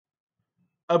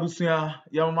Abusuya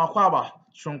Yamakwaba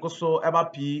Shonkoso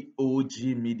Eba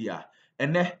POG Media.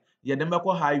 Ene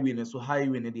Yedembeko highway so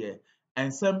highway ne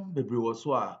and some bebre was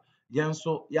so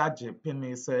Yenso Yaje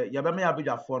Penny say Yabame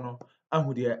Abija Fono and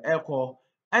who dear echo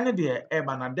any dear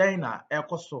Ebana Dana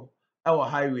echo so our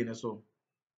highway ne so.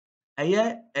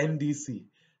 Aye NDC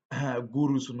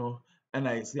gurus no and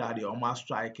I see how the almost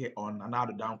strike on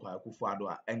another down kwa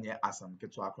Akuffo and ye asam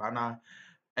ketwa krana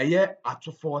aye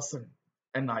AtoForson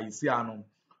and I see ano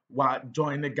wa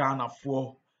join the Ghana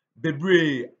for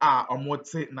bebre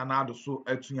omote nanado so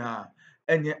atunya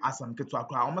enye asam ketwa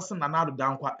kwa omose nanado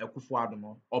down kwa Akuffo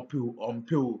no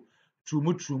opil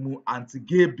trumu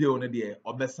anti-gay bill ne de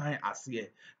obesan ase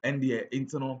and the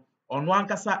internal on one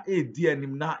kasa di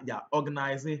anim na ya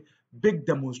organize big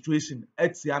demonstration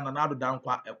etia nanado down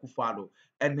kwa Akuffo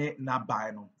ene na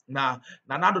bai no na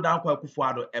nanado down kwa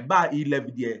Akuffo eba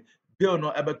 11 de bill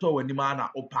no ebeto wanima na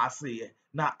o pass ye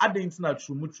na adent na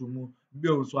trumu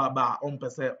bill so aba on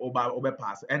pese oba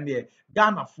pass and the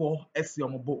Ghana for esi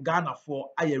ombo Ghana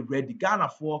for aye ready Ghana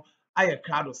for aye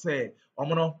crowd say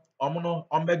omono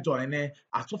ombe join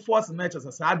AtoForson na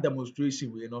chese sa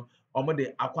demonstration we no omo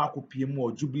de akwa PM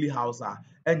or Jubilee House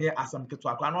enye asam keto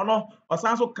akwa no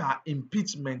osanso ka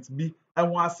impeachment bi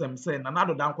enwo asem say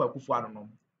nanado dankwa Akuffo no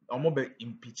omo be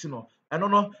impeach no eno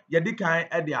no yedi kan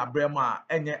e de abrem a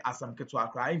enye asam keto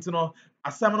akwa nti no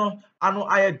asem no ano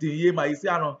aye den ye ma yisi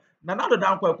ano nanado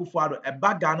dankwa Akuffo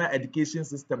eba Ghana education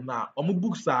system na omo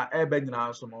books a ebe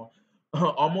nyina so no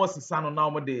omo sisa no na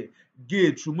omo de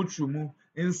gay trumu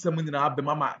nsem nyina abe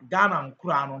mama Ghana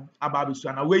nkura no aba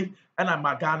besu na wei na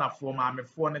ma Ghana for ma me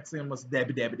for ne tin mos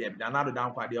debi nanado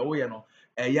dankwa de wo ye no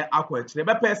eye akwa kire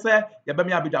be pese ye be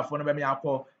me abidwafo no be me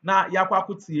akọ na yakwa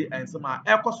akotie ensem a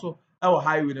ekoso e wo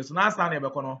highway no so na asa na ye be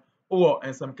kọ no wo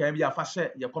ensem kan bi afa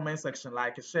hye ye comment section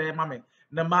like share mame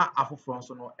na ma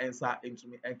AtoForson no ensa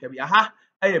entumi enka bi aha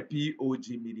eye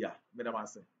POG Media me da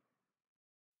mase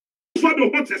for the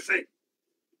what say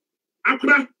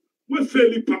akra we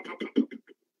fairly papa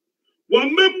wa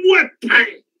memwo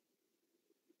time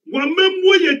wa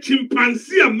memwo ye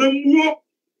chimpanzee memwo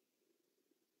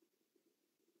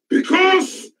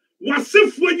because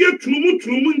wasifo ye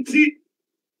trumu nti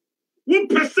wo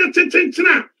pese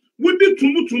chenchena wo di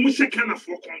trumu sheka na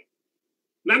fokon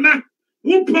nana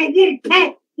wo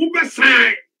mpo wo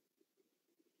besai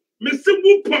me se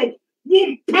wo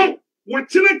mpo wo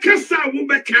chena kasa wo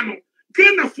beka no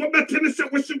Ghana for betene se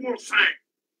wo se wo sai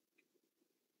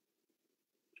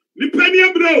ni pani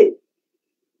abro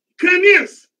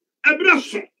Kenyans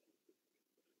abraso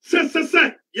se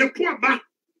ye to aba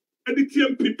editi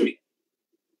MPP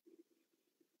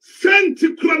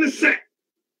senti krone se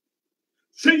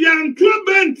yanto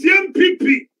aba enti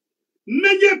MPP na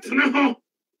ye tena ho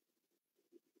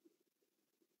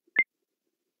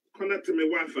connect me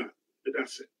Wi-Fi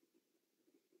that's it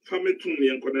family to me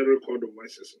and connect record of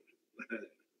voices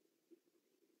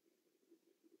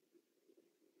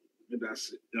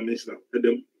that's it I missed that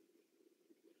Adam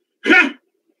ha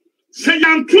se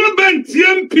yanto aba enti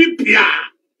MPP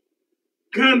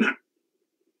Ghana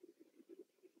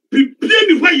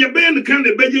Pipieni wa ye be en kan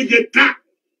be ye ta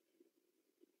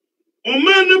o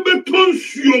man be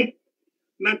tonsuom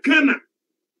na Ghana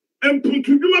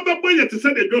empuntuduma be boye te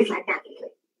se de dwoso aba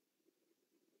akoko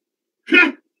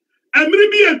ha amri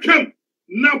bi atwam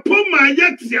na poma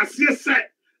ye tiase se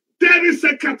there is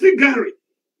a category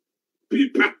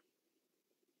people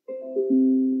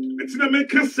etina me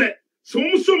ka se so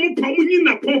mo pa mo nyi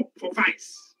na po for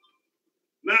vice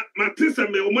na matisa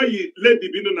me o mayi lady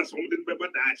bi no na so mo de beba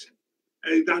daach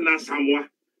e da na samwa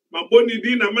ma boni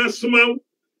di na masuma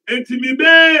enti mi be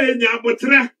nya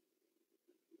abotre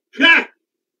ha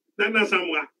da na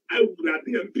samwa awura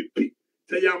de MPP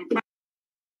se yampa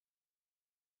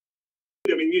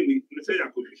de me nyini ne se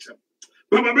yakohwisa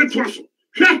baba beto aso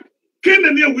ha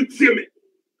kena ne awutie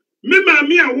me ma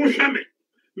mi a wo hwa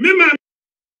me ma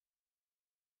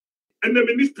and the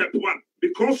minister one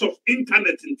because of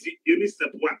internet you need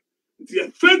step one.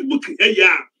 The Facebook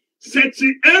here search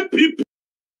MPP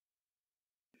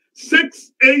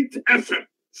 68 FM.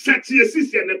 Search your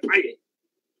sister and the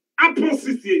Apple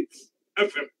 68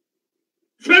 FM.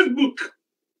 Facebook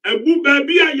a boo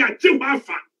baby ya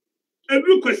chiwafa. A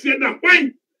blue question that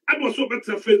why I was so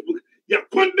better Facebook. Ya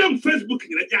condemn Facebook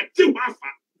ya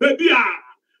chiwafa. Baby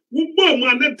we bomb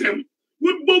one them.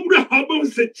 We bomb the harbor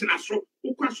search so.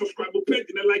 Ukwa subscribe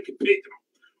page and like page.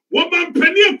 Woman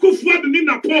penny Akuffo ni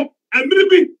na po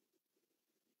amribi.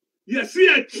 Yesi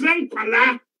a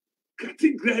tranquala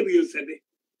category said.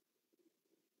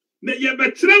 Na ye be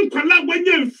tranquala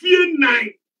wanya mfie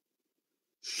 9.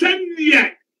 Send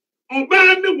ye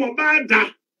oba ne woba da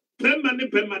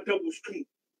permanent was school.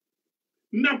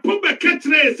 Na pobe catch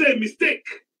say mistake.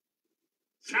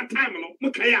 Satime no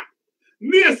mukaya.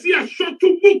 Near see a short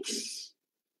two books.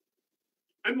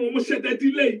 And almost said that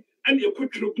delay and you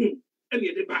could room and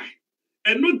you buy.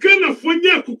 And no gun of 1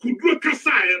 year could grow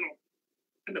Casayano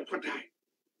and the Quatai.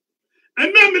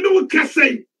 And now me no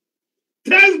Casay.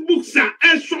 Textbooks are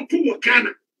a short to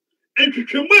Wakana. And you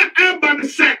can wear urban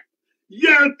set.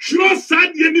 Yeah, trust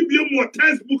that you be more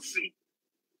textbooks.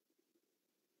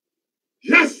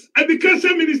 Yes,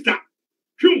 education minister.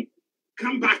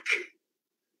 Come back.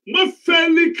 My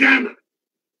fairly Ghana.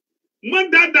 My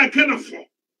dada can afford.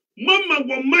 Mama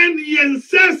woman yen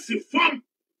sassy form.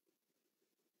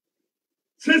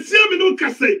 Says no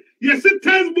say, yes, a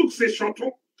textbooks is short,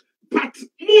 but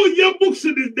more your books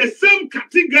is the same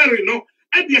category, no,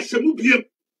 and yes, a movie.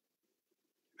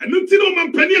 And until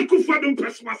man penny Akuffo don't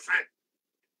press my side.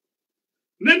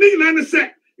 Nani Nana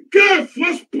said, girl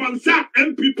for sponsor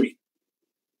MPP.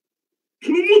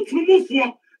 Trumu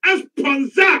for a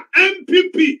sponsor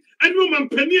MPP, and no man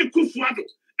penny Akuffo.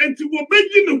 And to obey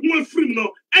the one free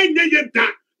no, and yet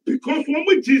that because one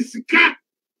with Jessica.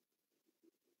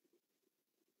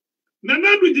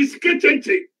 Nana with Jessica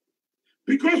change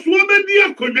because one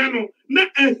dear Konano, not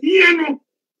a hiano,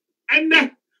 and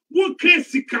that what can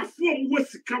Sika form was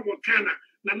Sika Wakana,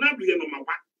 Nana be no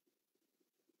mawa.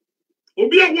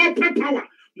 Obia one power,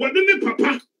 what in the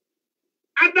papa,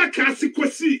 other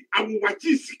Casikosi, I will watch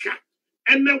Jessica,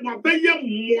 and then Wabaya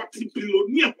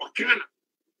multi-billionaire Wakana.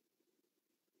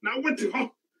 Now what to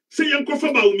ho say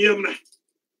Akuffo Bawumia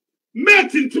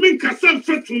met into me Kassan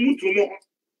F0rcě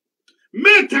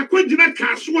met Akwajina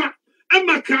Kaswa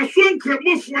Emma Kaswan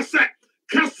Kremos was said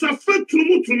Kasa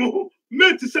F0rcě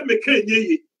met to say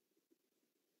Mekanye.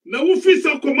 Now who feels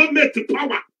a command met to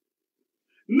power.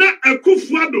 Na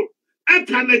Akuffo at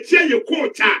an chair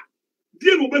quarter.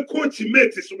 Deal with coach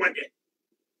met is one.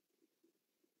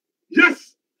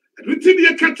 Yes, and within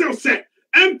the catcher said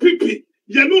MPP.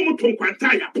 Ya no mo ton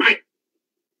kwanta ya pai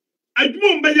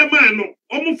adwuma mba ya man no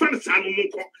omo fa sa no mo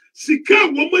nko sika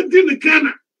wo mo di ne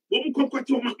Ghana wo mo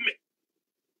kokwati o mahame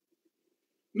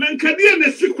na nkade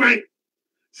na sikwan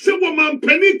se wo man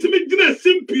pani timi gina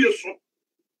simpie so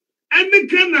ene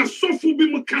Ghana sofu bi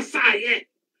mo kasaye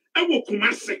e wo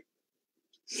kumase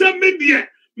se me de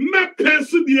ma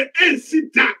penso de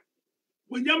ensida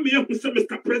wo nya me hu se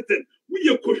Mr. President wo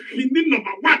ye kohwini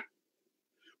number 1.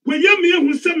 We yam here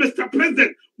who say, Mr.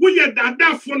 President, we are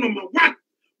dada for number 1.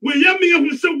 We yam here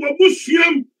who say,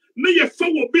 Wabusiam, no, your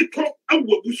foe will be taught and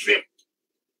Wabusiam.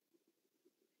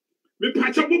 Me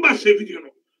patcha Buba say video.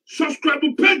 Subscribe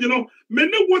to page, you know,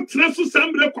 many what transfer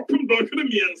some recopum don't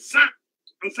me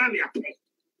and Sanya Pong.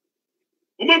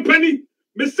 Oman Penny,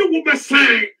 Mr. Wuba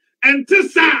sign, and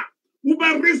Tessa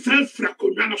Wuba results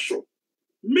Fraconana show.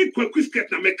 Make a quick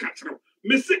get na make catro.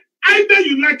 Mr. Either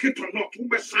you like it or not,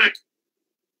 Wuba sign.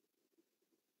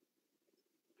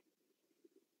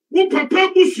 Wo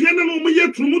papa busuya na mo ye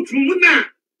trumu na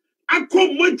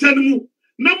akọ mo janemu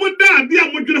na mo da ade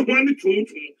a mo dwene ho ani trumu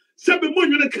sebe mo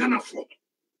nwene kana fo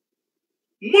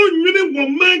mo nwene wo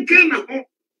man kana ho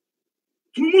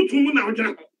trumu na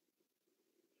odwene ho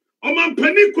o man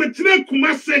pani ko kire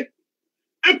kumase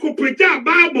ekopeja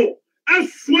bible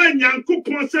aso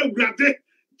anyankopon se wurade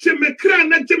chemekra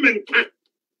na chemenka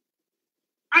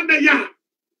adaya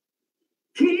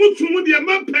trumu de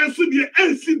man penso de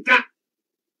ensida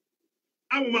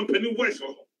I want penny voice for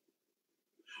her.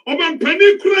 Oman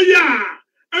penny kraya,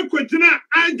 Equatina,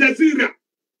 Al Jazeera,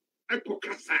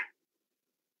 Ekokasa.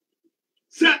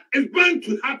 Sir, it's bound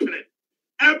to happen.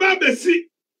 Eba see,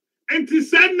 and to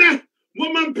send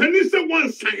woman penny say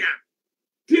one saya.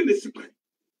 This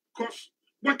because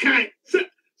what kind? Se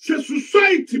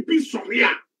society be sorry.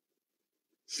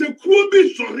 Se crew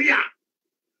be sorry.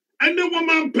 And the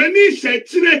woman penny she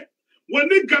chile. When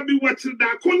they gabi watching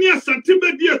that konya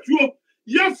santibe dia tuo.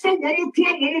 Yafa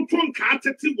womoto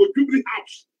nkaatete wo dwubri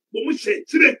house wo mo hye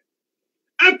kire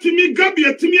atumi gabi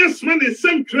atumi asma ne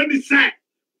sam trade say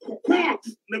court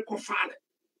ne kofale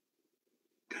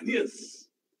Ghanaians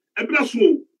ebra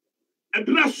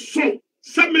so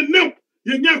samenem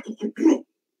yenya kokuduro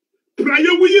praye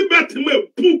wuyi betema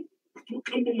pu to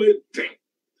kambo me ten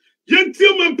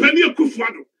yentie mampani Akuffo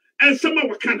ado ensema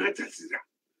waka na Jazeera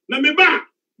na meba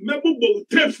mebubo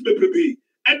tapes bebrebe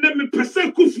and then me pese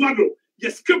Akuffo ado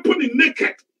yes, keeping it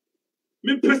naked.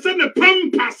 Me person a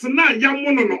pampas na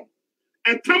yamono no.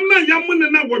 A tamna yamono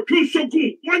na watun so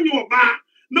good. One you ba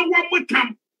no one more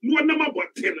tam. No one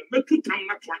about 10. But 2 tam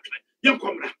not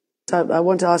one. So I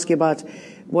want to ask you about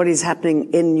what is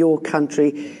happening in your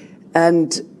country,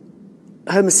 and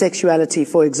homosexuality,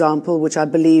 for example, which I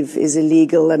believe is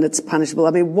illegal and it's punishable.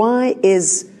 I mean, why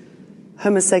is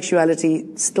homosexuality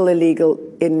still illegal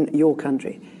in your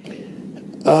country?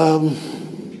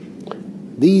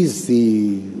 These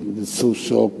the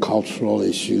social, cultural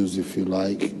issues, if you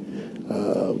like.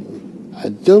 I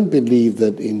don't believe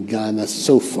that in Ghana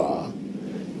so far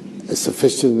a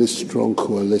sufficiently strong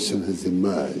coalition has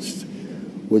emerged,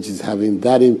 which is having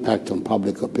that impact on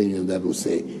public opinion that will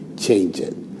say, change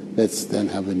it. Let's then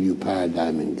have a new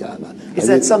paradigm in Ghana. Is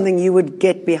that something you would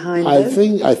get behind? I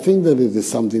think that it is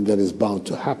something that is bound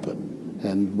to happen.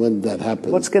 And when that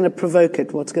happens, what's going to provoke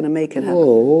it? What's going to make it happen?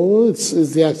 Oh, it's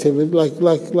the activity,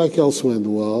 like elsewhere in the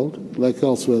world. Like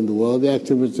elsewhere in the world, the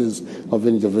activities of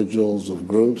individuals, of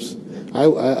groups.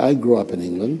 I grew up in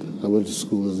England. I went to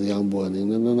school as a young boy in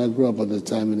England, and I grew up at a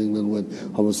time in England when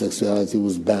homosexuality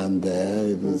was banned there.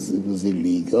 It was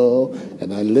illegal,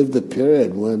 and I lived a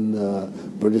period when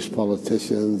British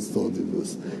politicians thought it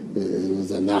was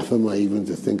anathema even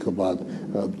to think about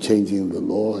changing the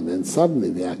law, and then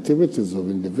suddenly the activities of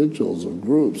individuals, of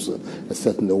groups, a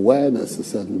certain awareness, a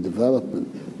certain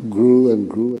development grew and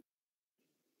grew.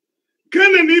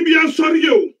 Can an sorry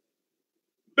you?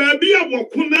 Baby, I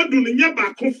walk on Addo ba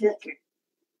Akuffo.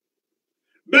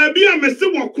 Baby, I must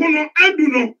walk on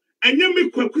Addo and you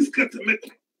make a quick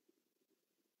metal.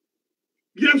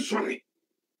 Yes, sorry.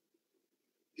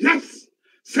 Yes,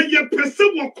 say your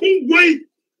person walk on way.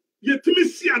 Yet me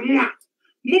see a noa.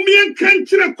 Mummy and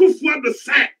country Akuffo the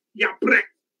side, ya break.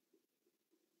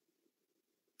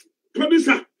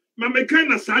 Producer, Mamma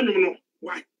kind of sign no.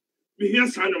 Why? Me hear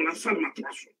sign on a son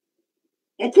matrasso.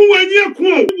 Okuwanya ko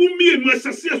umi enu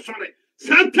asase sore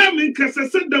santa min kasa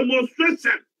se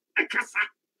demonstration akasa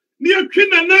ni atwe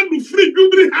na nandu free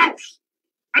jubri house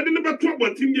ade ne beto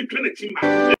abotin ye twa na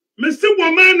chimba me se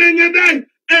woman na nya dai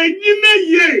enyina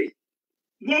ye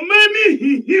woman ni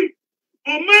hihim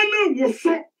oman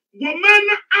woso woman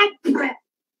apro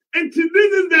and this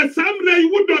is the assembly you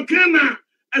would kana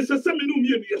asase me no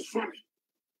umi enu ye sore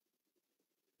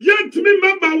yet me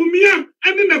member Bawumia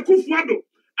ene na Akuffo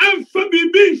and for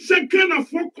being second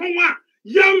for Koma,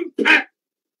 young pet.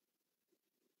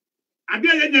 I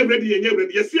dare you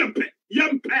ready, yes, young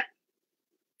pet,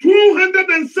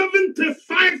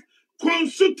 275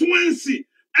 constituency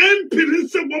and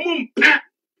Prince woman pet.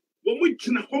 When we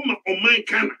can home on my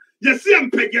canna, yes, young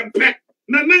pet,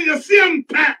 Nana, yes, young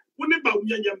pet, when about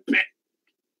young pet.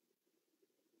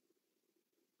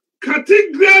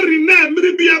 Category name,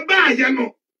 maybe a bar, you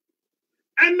know.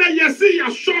 And now you see your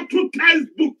short two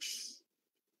textbooks.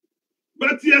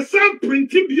 But you some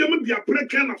printing beyond the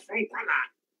African from Kuala.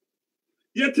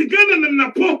 Yet again and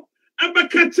Napo,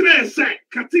 Abacatre say,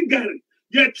 category.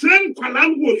 Yet train Kuala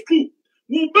was school.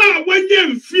 Wuba when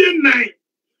you fear nine.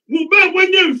 Wuba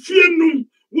when you fear noon.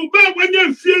 Wuba when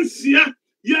you fear sia.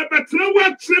 Ya better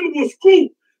what train was school.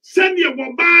 Send your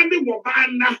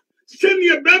wabana. Send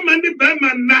your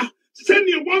bemana. Send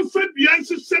your one fed the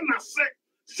answer, send us say.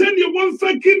 Send your one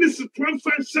for Guinness to 12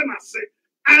 cents,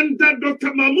 and that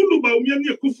Dr. Mahama Bawumia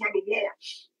Akuffo the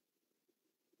watch.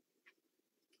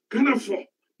 Kanafo,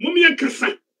 Mumia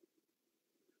Kasa.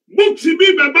 Book to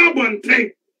be Baba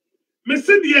Bontain.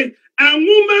 Messidier, and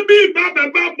woman be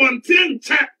Baba Bontain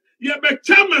chat. Ye be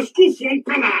chama school from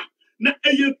Kala. Na a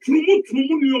trumu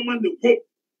your man the hope.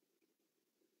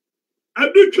 I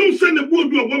do choose send the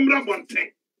board to a woman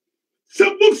Bontain.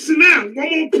 Some books now, one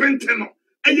more printing.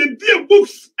 And your dear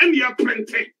books and your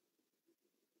printing.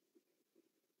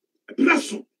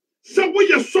 Blasso, so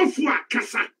we are software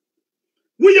cassa.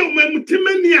 We are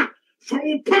Memtimania for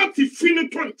our party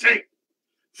Finiton tank.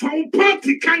 For our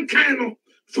party Cancano.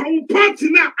 For our party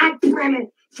now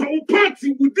Aprono. For our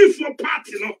party with this for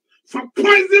party no. For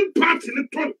poison party in the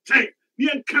ton tank.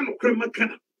 Near Cano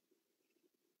Cremakana.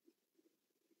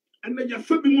 And then your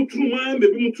Fabi Mutuma,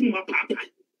 maybe Mutuma Papa.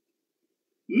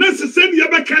 Necessary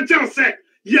Yaba Catcher said.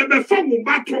 Ye be fawo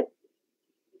bato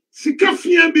sika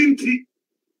fia binti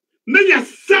na ya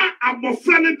sa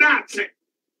abofra ne daate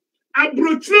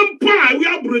abrochirem pa we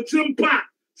abrochirem pa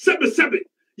sebe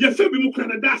ye fa bi mu kra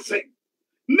na daase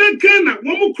na Ghana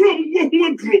wo mu krom wo ho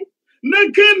aduro na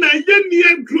Ghana ye ni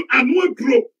aduro anu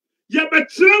aduro ye be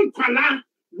kyerem kwala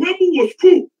wo mu wo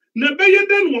school na be ye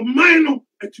den wo man no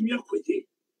atumi akoye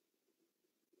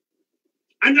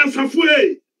anyansafo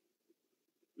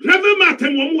reve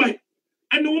matem wo mu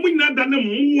and the woman not done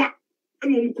more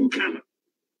and one could come.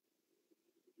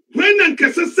 When and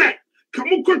Cassa said, come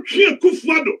on,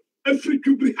 Akuffo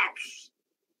F0rcě house.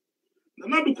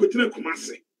 Nanado Kotina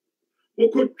Kumasi.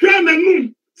 We could try and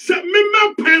noon, set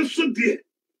me pencil dear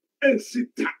and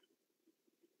sit down.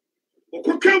 We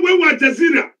could come where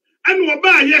Jazira and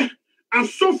Wabaye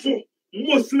asofo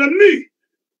Muslimni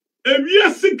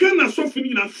ewiya sika na asofo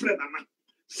ni na frɛ nana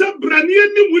sɛ branie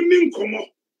ni wuni nkomo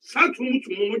sa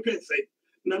tumutumu no twɛnsɛ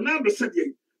nana do sɛ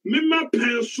de mema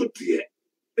pɛn so teɛ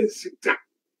ensida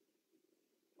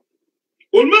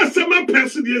olma sama pɛn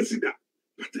so de ensida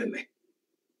patene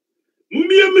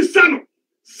mumiye misano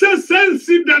sɛ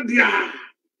ensida dia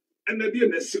ɛna de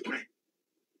na sikwan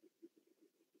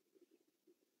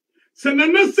sɛ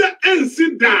nana sɛ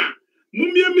ensida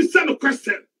mumiye misano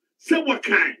question sɛ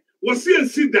wakan wasi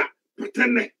ensida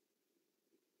patene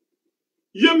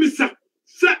yemisa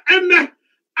sɛ ene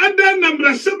ada na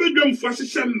mra sɛ bedwam fo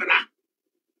hyehyɛ mra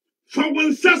fa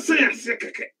wonsa sɛ ase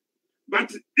keke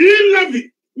but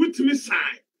levy with me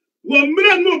sign wo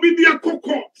mra no bi dia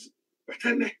court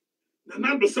patene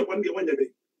nana do sɛ one day one day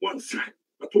one side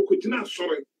but okogina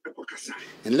sorry ekokasa.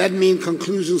 And let me in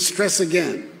conclusion stress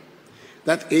again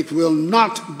that it will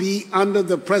not be under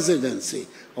the presidency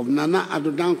of Nana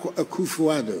Addo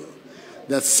Akufo-Addo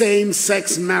that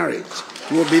same-sex marriage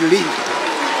will be legal.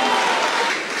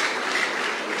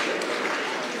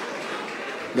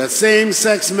 The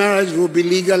same-sex marriage will be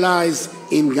legalized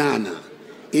in Ghana.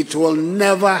 It will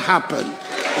never happen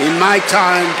in my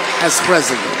time as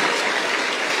president.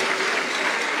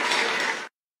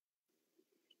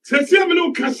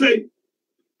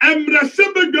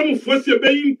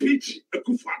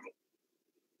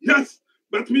 Yes,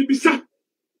 but me bisa.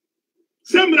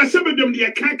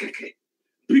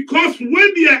 Because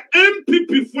when the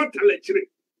MPP for Talechre,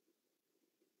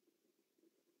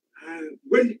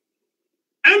 when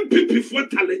MPP for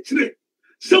Talechre,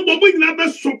 so we never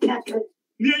support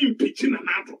near impeaching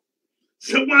another.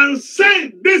 So one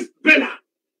say this Bella,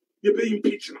 you be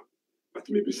impeaching. But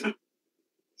me bisa.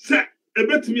 Say, a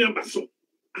bet me a basso,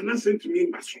 and I sent to me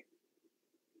in basso.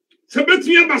 So bet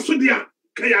me a basso dia,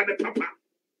 kaya de papa.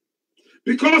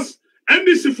 Because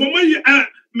NDC for my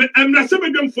I'm not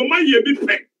saying for my year be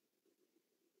paid.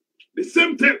 The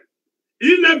same time,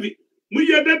 levy,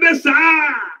 we are the sa,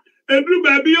 every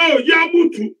baby, oh,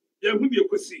 Yamutu, Yahudia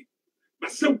Kosi.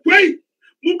 But some way,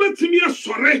 move to me a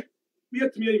sorry,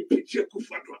 yet me in picture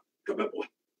Kufadra,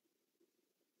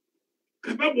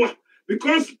 Kababwa,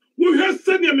 because we have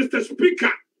sent you, Mr.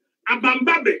 Speaker,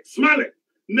 Abambabe, Smile,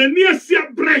 Nania Sia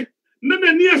Bre,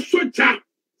 Nania Socha,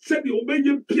 said the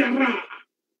obedient Piara.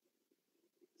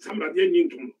 Somebody in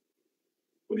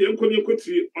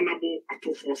Honorable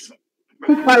AtoForson.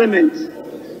 Parliament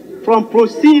from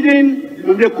proceeding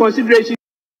with the consideration.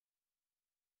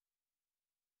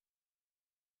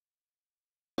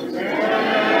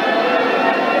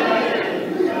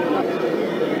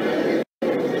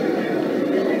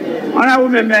 Honorable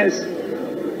members,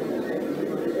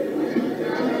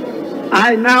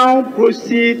 I now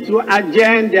proceed to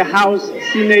adjourn the House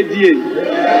sine die.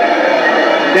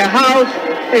 The House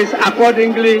is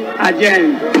accordingly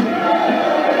adjourned.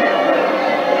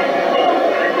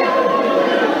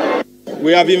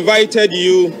 We have invited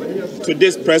you to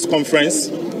this press conference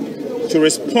to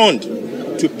respond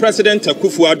to President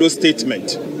Akufo-Addo's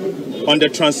statement on the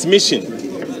transmission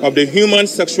of the Human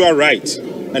Sexual Rights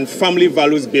and Family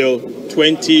Values Bill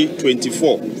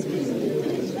 2024.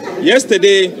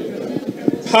 Yesterday,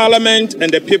 Parliament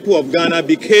and the people of Ghana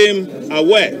became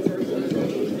aware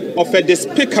of a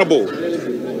despicable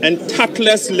and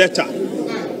tactless letter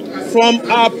from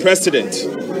our President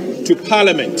to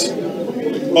Parliament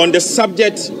on the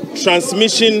subject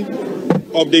transmission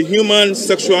of the Human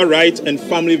Sexual Rights and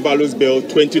Family Values Bill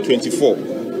 2024.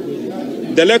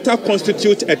 The letter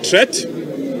constitutes a threat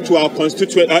to our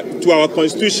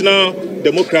constitutional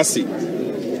democracy,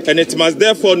 and it must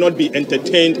therefore not be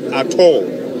entertained at all.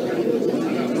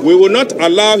 We will not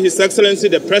allow His Excellency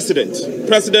the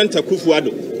President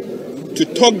Akufo-Addo, to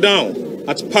talk down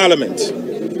at Parliament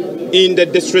in the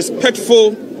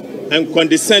disrespectful and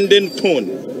condescending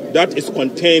tone that is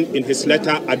contained in his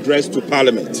letter addressed to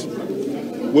Parliament.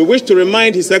 We wish to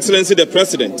remind His Excellency the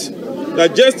President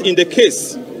that just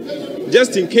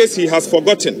in case he has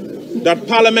forgotten that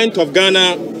Parliament of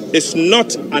Ghana is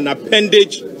not an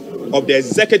appendage of the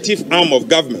executive arm of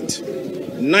government,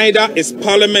 neither is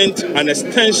Parliament an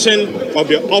extension of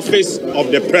the office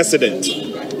of the President.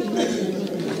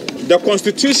 The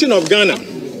Constitution of Ghana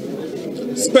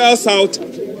spells out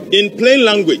in plain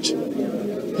language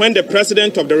when the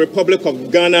President of the Republic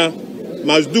of Ghana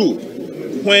must do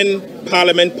when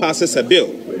Parliament passes a bill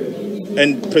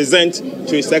and present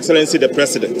to His Excellency the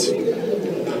President.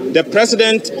 The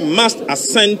President must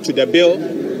assent to the bill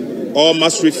or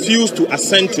must refuse to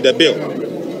assent to the bill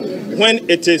when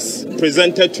it is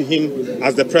presented to him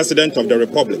as the President of the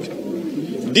Republic.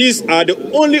 These are the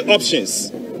only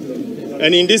options,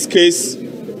 and in this case,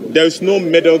 there is no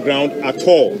middle ground at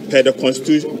all per the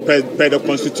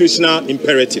constitutional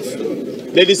imperative.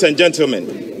 Ladies and gentlemen,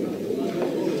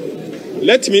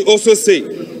 let me also say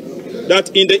that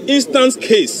in the instance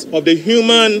case of the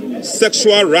Human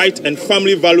Sexual Rights and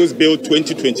Family Values Bill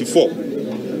 2024,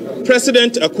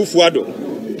 President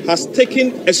Akuffo has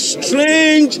taken a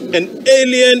strange and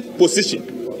alien position,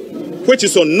 which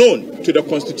is unknown to the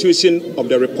Constitution of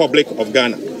the Republic of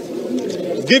Ghana.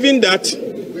 Given that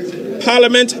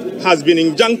Parliament has been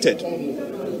injuncted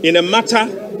in a matter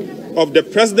of the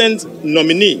President's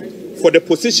nominee for the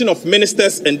position of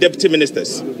ministers and deputy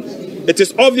ministers, it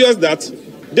is obvious that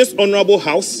this Honorable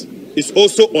House is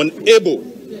also unable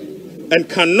and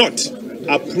cannot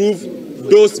approve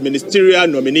those ministerial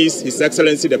nominees His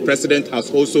Excellency the President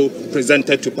has also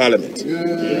presented to Parliament.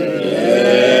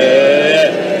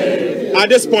 At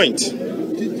this point,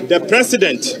 the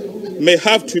President may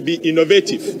have to be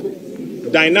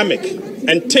innovative, dynamic,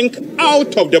 and think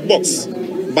out of the box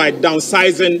by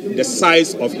downsizing the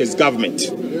size of his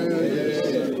government.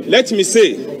 Let me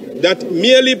say that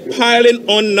merely piling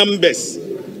on numbers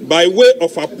by way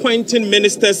of appointing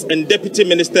ministers and deputy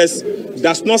ministers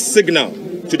does not signal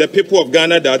to the people of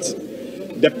Ghana that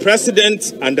the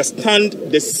President understands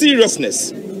the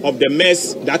seriousness of the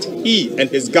mess that he and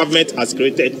his government has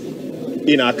created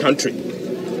in our country.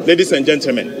 Ladies and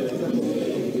gentlemen,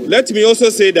 let me also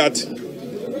say that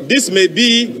this may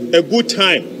be a good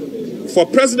time for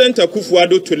President Akuffo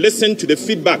to listen to the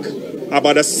feedback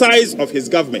about the size of his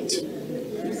government.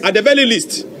 At the very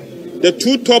least, the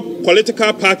two top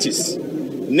political parties,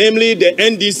 namely the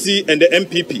NDC and the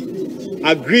MPP,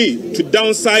 agree to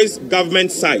downsize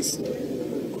government size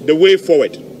the way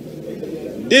forward.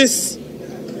 There is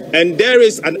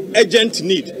an urgent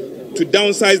need to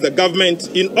downsize the government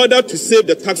in order to save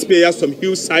the taxpayers from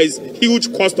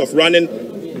huge cost of running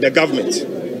the government.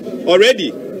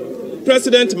 Already,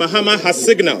 President Mahama has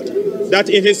signaled that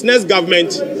in his next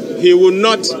government, he will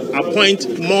not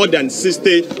appoint more than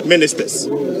 60 ministers.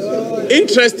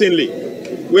 Interestingly,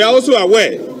 we are also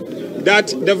aware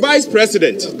that the Vice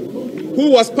President, who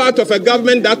was part of a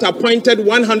government that appointed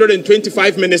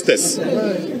 125 ministers,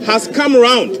 has come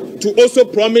around to also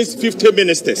promise 50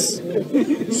 ministers.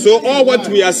 So all what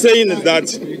we are saying is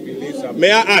that,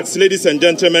 may I ask, ladies and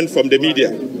gentlemen from the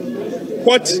media,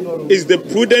 what is the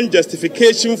prudent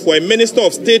justification for a Minister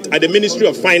of State at the Ministry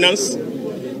of Finance,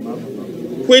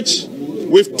 which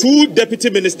with 2 deputy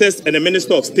ministers and a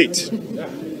Minister of State?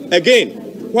 Again,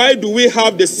 why do we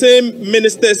have the same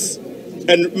ministers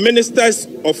and ministers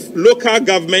of local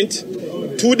government,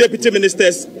 2 deputy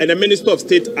ministers and a Minister of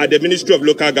State at the Ministry of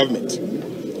Local Government?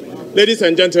 Ladies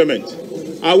and gentlemen,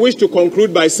 I wish to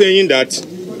conclude by saying that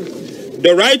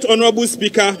the Right Honourable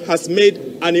Speaker has made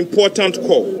an important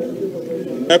call,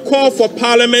 a call for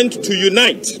Parliament to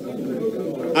unite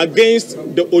against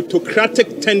the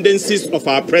autocratic tendencies of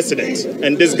our President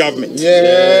and this government. We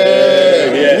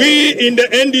in the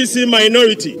NDC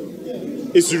minority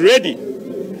is ready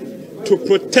to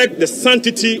protect the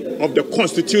sanctity of the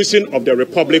Constitution of the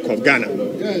Republic of Ghana.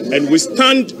 And we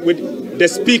stand with the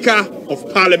Speaker of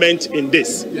Parliament in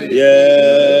this.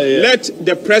 Let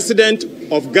the President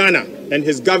of Ghana and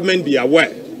his government be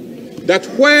aware that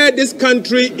where this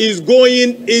country is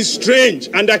going is strange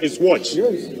under his watch.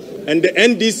 And the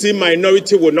NDC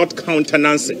minority will not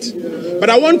countenance it.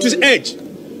 But I want to urge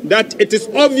that it is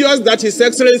obvious that His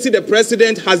Excellency the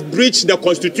President has breached the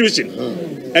Constitution,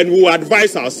 and we will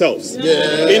advise ourselves.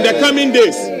 In the coming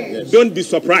days, don't be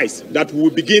surprised that we will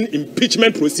begin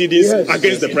impeachment proceedings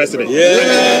against the President.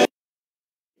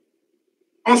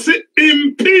 I say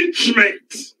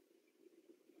impeachment.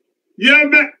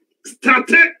 You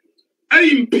started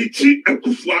impeaching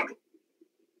Akuffo.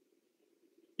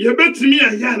 You bet me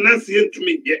a year last year to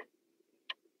me yet.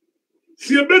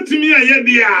 See, you bet me a year,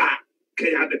 dear,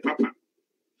 the papa.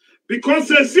 Because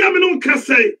the Siamino can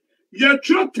say, your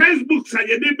textbooks are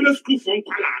your neighbor's school from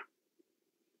Kuala.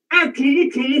 And to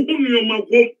move your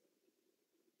home.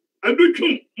 I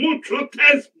do more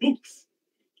textbooks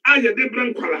are your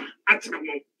neighbor Kuala at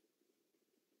Ramon.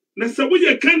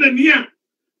 Nasabuya Canania,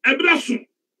 a brassum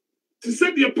to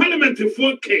set your parliament in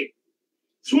 4K.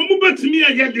 So move to me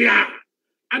a year, dear.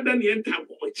 Adan yenta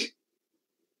watch.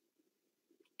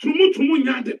 Tumu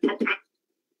nya de papa.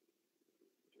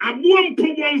 Abuam po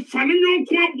won fane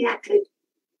nyonko aboato.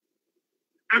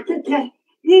 Akokɔ,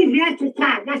 wo hu akokɔ a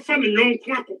wa fane nyonko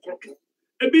akokoto.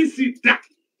 Ebi si da.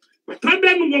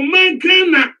 Batada no wo man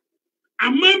Ghana.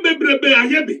 Ama bebrebe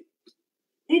ayebe.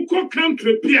 Uko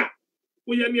country pia.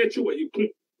 Wo ya ne eche wa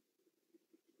yiku.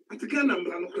 Atika na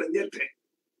mra no kra nyete.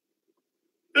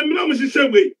 Emra mo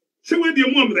hihye we. Se we de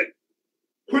mu amre.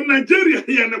 Kwa Nigeria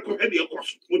here na ko head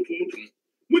yakos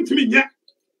mutumi nya.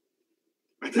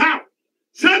 But how?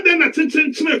 Sada na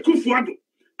chenchen Akuffo Addo.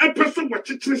 A person wa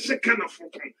chechire sheka na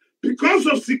fokon. Because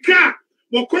of sika,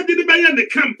 wakodi di baya ne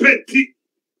campaign ti.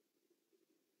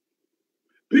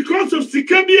 Because of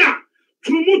sika bia,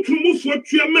 trumu for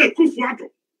tuama Akuffo Addo.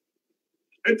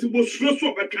 Enti bo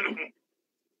so bakana ho.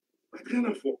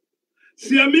 Bakana fo.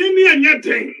 Si ameni anya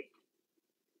den.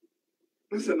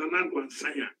 Nasa na nando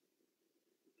ansanya.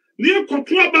 Ni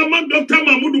ekoto aba man Dr.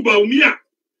 Bawumia.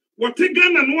 Wote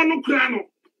Ghana no wano kra no.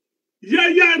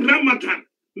 Ya Ramadan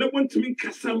na wontimi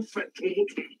kasam fa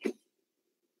tumutum.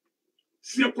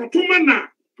 Si ekoto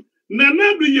mana na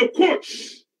Addo ye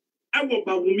coach ewo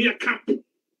Bawumia camp.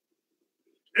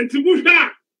 Enti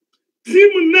buhwa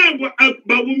team na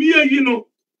Bawumia yi no.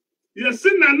 Yes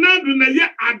na Addo na ye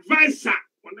advisor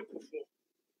on the Akuffo.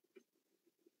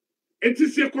 Enti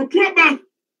si ekoto aba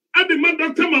ade man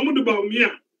Dr.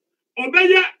 Bawumia.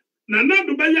 Obaya na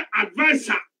Addo baya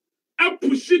advisor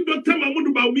apushi Dr.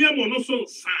 Bawumia mo no so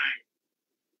sign.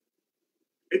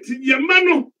 Eti ye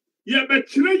mano ye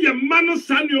betire ye mano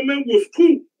sanyo men wo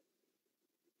school.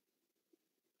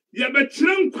 Ye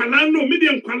betire nkwala no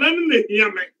media nkwala no na hia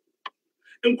me.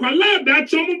 Nkwala da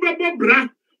chomo bebo bra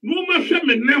no ma hwe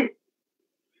me new.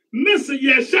 Nese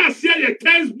ye sha asia ye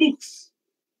textbooks.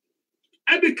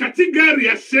 Ade category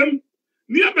asem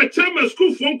ni abecha ma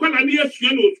school fo nkwala ni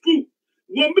asua no school.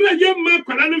 Wombra ye ma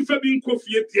kwala no fa bi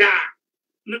nkofie dia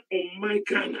na on my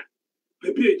Ghana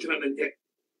baby e kira na nye.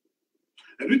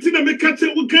 Everything I make catch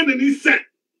we Ghana ni say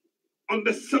on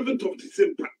the 7th of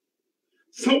December.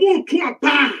 So wo to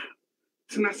aba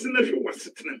tenase na hwe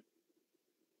wasetena.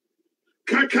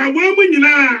 Kaka wa mu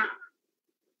nyina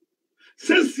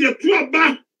sense to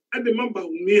aba ade ma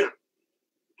Bawumia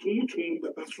tumu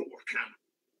baba so waka.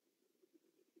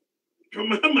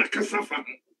 Mahama kasafa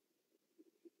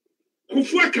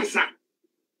Akuffo kasa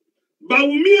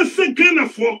Bawumia se Ghana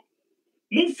fo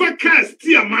mumfa cars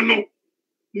ti amano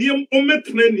ni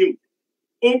ometena nim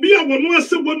obi a wono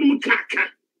ase wonum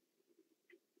kaka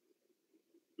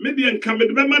media nka me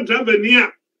de ma driver ni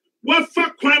a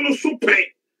wafa kwan no so pen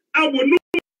a wono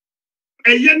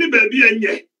eye ne ba bi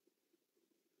anye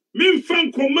memfa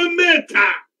nkoma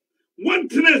meta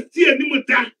wontena ti anim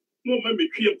da no ma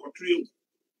metwie nkoto yu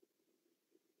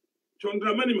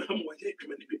Chondramani Mahama waje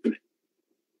kemani people.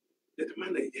 Yet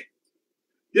man ye.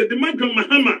 Yet the man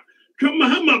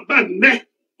Mahama bad ne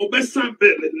obesa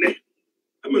bele ne.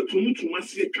 Ama tumu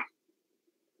asieka.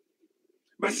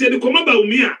 Basi de koma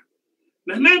Bawumia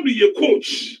na Addo ye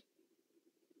coach.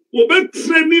 Obe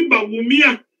training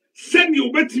Bawumia send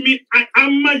you betimi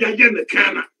amma yaye ne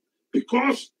kana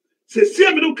because se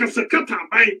sia me no kasakata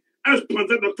bai as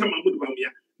sponsor Dr.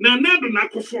 Bawumia. Na Addo na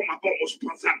Akuffo ma bomo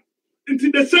sponsor.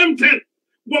 Into the same time,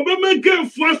 Bawumia girl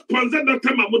first sponsor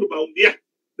Dr. Bawumia.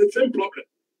 The same problem.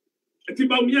 Eti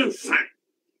Bawumia sign.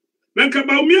 Nanka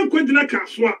Bawumia kwendina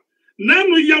kaswa.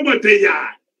 Nanu yawa de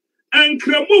ya.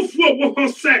 Enkremofu wo ho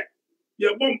se. Ye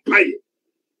bompaye.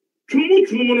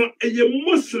 Tumu no eye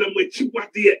Muslim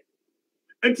echiwade.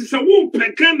 Enti sa wo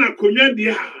peka na konwa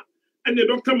de ha. Ene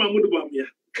Dr. Bawumia.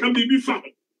 Can be fa ho.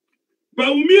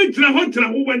 Bawumia jira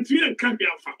ho wanti enka hwe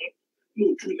afa ho.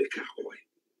 No tu ne ka ho.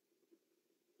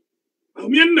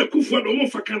 Bawumia na Akuffo Addo mo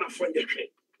fa kana fo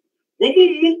nyehwe. Wo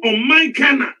mu on my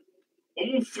Ghana. Wo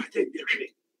mu fa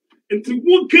nyehwe. Enti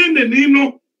wo Ghana ni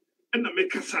no na me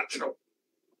kasa chew.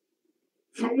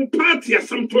 Fa wo party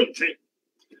asem to nchen.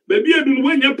 Baby edu no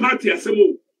wanya party asem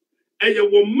o. Eye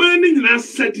wo man ni nyina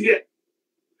sede.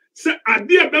 Se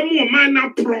ade ebe mo man na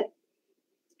pro.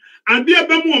 Ade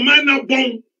ebe mo man na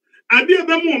bon. Ade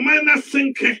ebe mo man na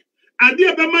senke. Ade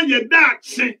ebe ma ye da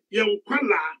che ye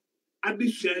nkwala. Ade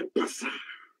hwe pasa.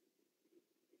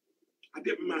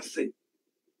 Ade ma say.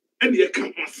 Ene ye ka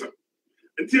ho asem.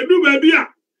 Enti edu ba bia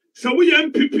se wo ye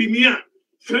MPP ni a,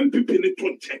 fam MPP ni to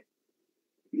nche.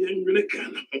 Ye nwene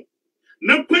kana ho.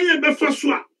 Na kwanye be fa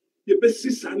so a ye be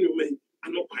sisa ni o mai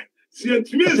anokwan. Si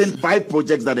entimi send 5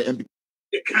 projects that the MPP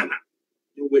ye kana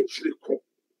ye we chire ko.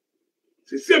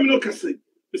 Si am no kase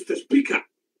Mr. Speaker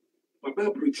baba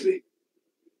brochire.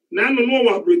 Na no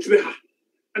wa brochire ha.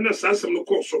 Ana sasam no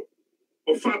course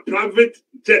of a private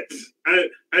jet. I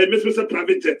Mr.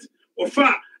 Private jet. Of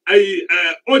a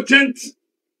urgent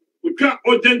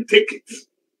tickets.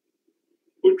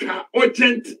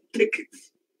 Urgent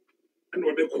tickets. And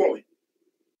what they call it.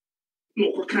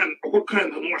 No, can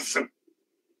and wasam.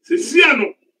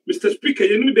 Sisiano, Mr. Speaker,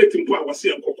 you need dating to our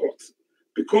CM court.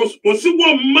 Because was it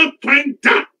one month time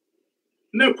that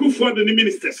na Akuffo Addo the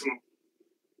ministers no.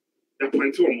 That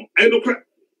point one more. I know crap.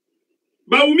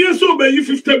 Bawumia so by you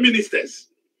 50 ministers.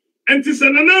 And it's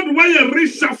another way a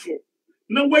reshuffle.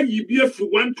 Now why you be for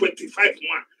 125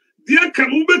 more. Dear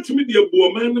can over to me the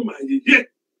woman my yeah.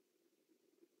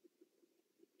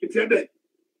 It's a day.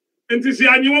 And it's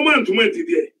a new man to make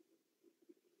it.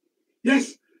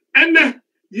 Yes, and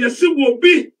yes, it will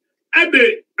be at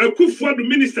the Akuffo the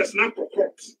ministers now for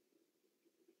court.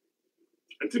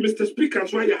 And Mr. Speaker,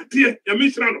 so I dear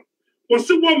Yamishrano was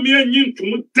the 1 million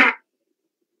to that.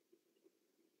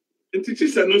 And it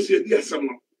is no see dear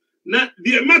someone. Now,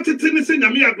 the matter tennis in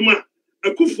Yamiadma,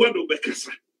 Akuffo do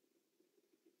Becassa.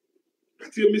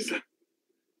 But you miss her.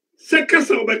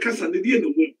 Secasa or Becassa, the dear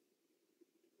woman.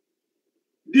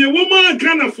 The woman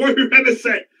can afford her head to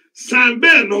say,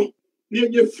 Sambeno, near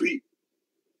you free.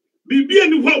 Be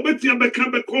any what bet you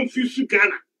become a confused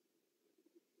Ghana.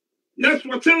 Yes,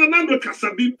 what tell another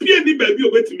cassa be any baby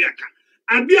over to me.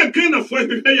 And be a Ghana for her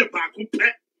hair back.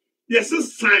 Yes, a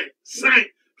sign.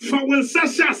 For when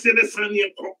Sasha said the sunny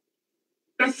and cop.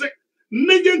 That's it.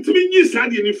 Negent to me, you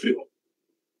said in free.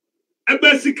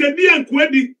 About Sikadi and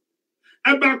Quedi,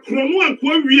 about Chrono and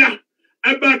Quavia,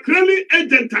 about Crowley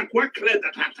agent and Quackle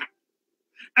the Tata.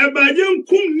 About young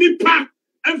Kum Nipa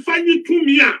and find you to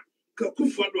me.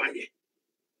 Akuffo doye.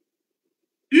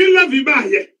 You love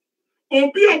Ibaye.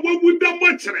 Obi a wo would da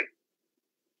muchere.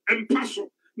 And passo.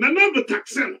 Na the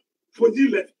taxen for you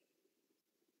left.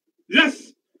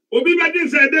 Yes. Obi badin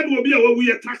say then obi a wo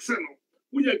we taxen.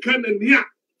 We a can nia.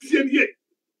 Tien ye.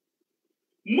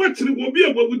 Muchere obi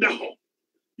a wo would da ho.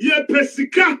 Ye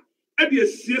pesika e de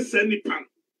sie sanipan.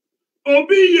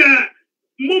 Obi ye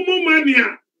momo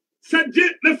mania. Saje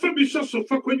na fa bi so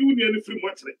fa kwanyu ne ni free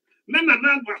muchere. Nana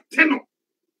wateno.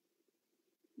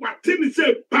 Wateni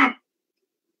say bam.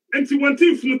 And she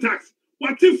wanted from tax.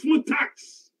 What if no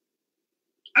tax?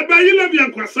 About you love your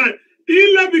croissant.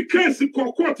 You love the case in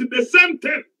court the same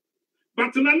thing.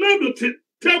 But in another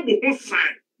table on sign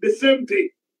the same day.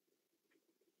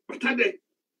 But I day.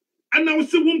 And I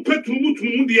was a woman pet to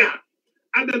Mundia.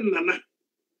 Other Nana.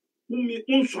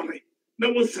 Whom sorry.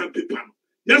 No one some people.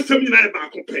 Just some you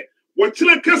about compare. What shall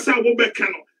I cast out over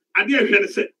cano? I dare hear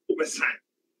say over sign.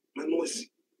 Manosi.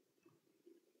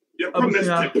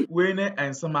 When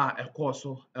and some are a course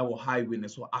or highway,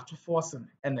 so AtoForson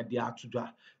and the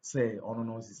Atudra say on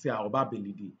no see our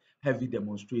babylidi heavy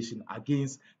demonstration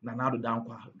against Nanado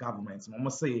Dankwa government.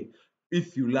 Mama say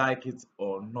if you like it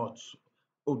or not,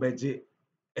 Obeje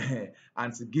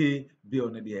and gay be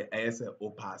on the ASL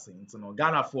or passing. So no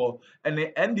Ghana for and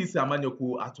the NDC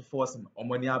Amanyoku AtoForson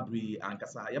Omonia Bri and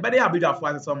Kasa. Ya better be that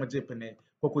for some Japan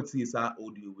Kokoti is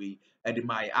audio way.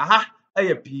 Edimai. Aha,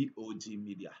 POG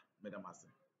Media. Madam Master.